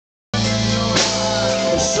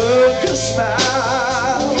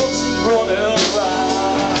smiles running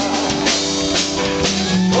around.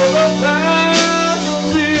 For the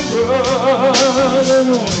thousands running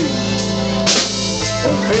away, a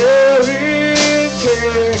fairy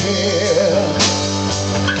tale.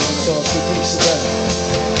 So she thinks about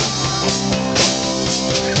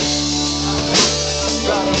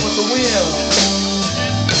riding with the wind.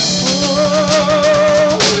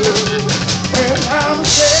 Oh, and I'm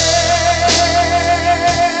sad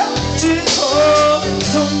to talk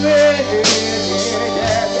to me.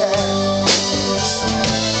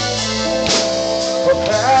 A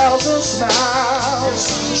thousand smiles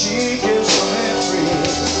she gives to me free.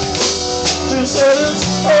 She said it's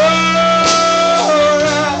alright.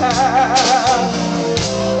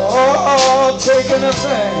 Oh, take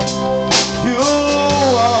anything you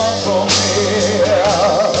want from me.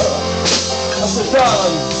 I said,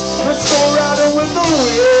 darling, let's go riding with the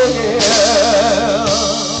wind.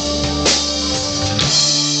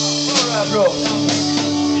 All right, bro.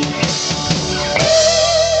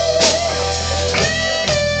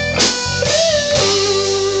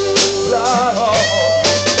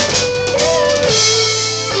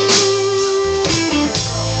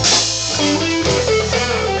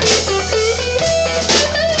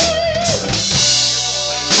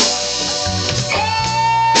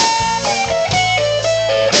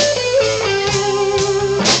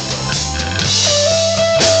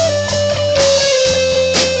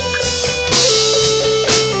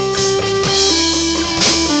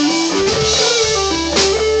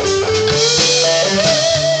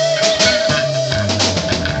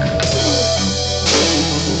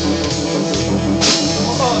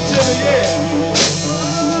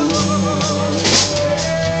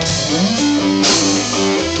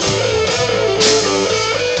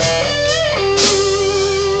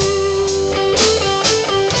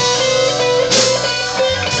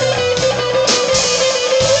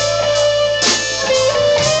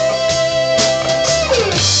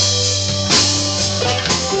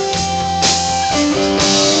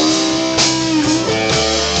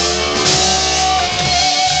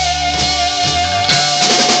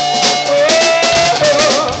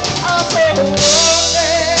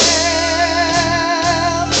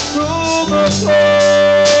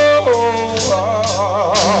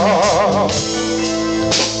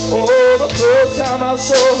 Oh, the first time I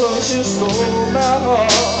saw her, she stole my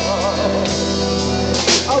heart.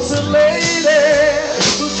 I said, lady,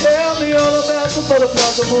 you tell me all about the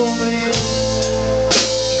butterflies of moonlight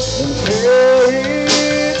and fairy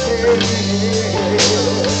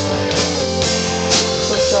tales.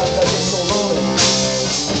 Sometimes I get so lonely.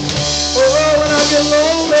 Oh, when I get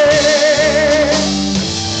lonely.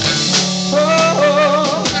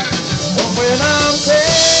 When I'm sad,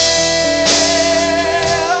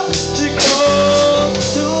 she comes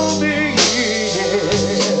to me.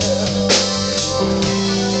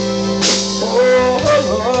 Oh, her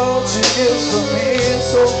love she gives to me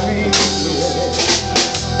so sweet.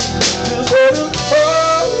 Just let it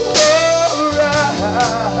all right.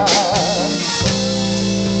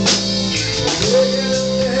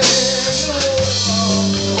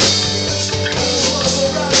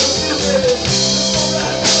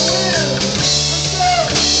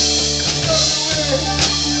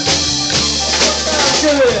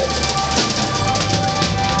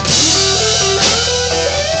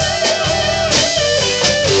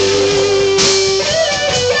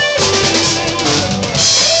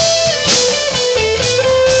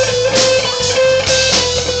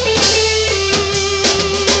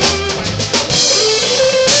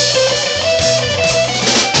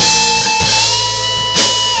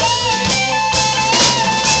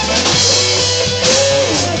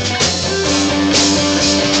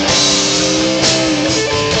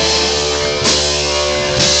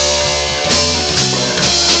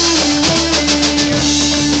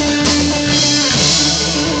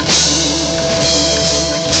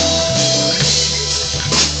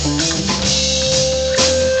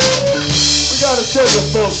 Tell you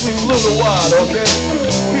folks, we a little wild, okay?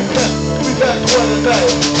 We've had quite a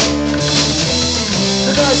night.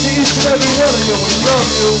 Tonight to each and every one of you, we love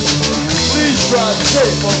you. Please drive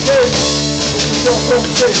safe, okay? Don't go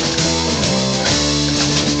safe.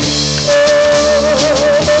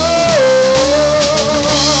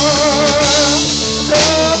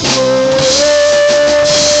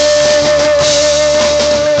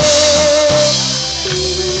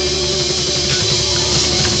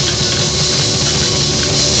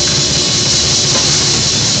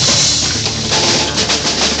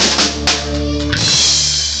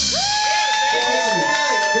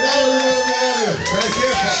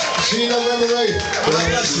 See you November 8th.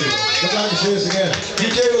 Look like you say this again.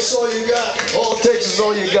 DJ, that's all you got. All it takes is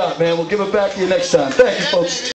all you got, man. We'll give it back to you next time. Thank you, folks.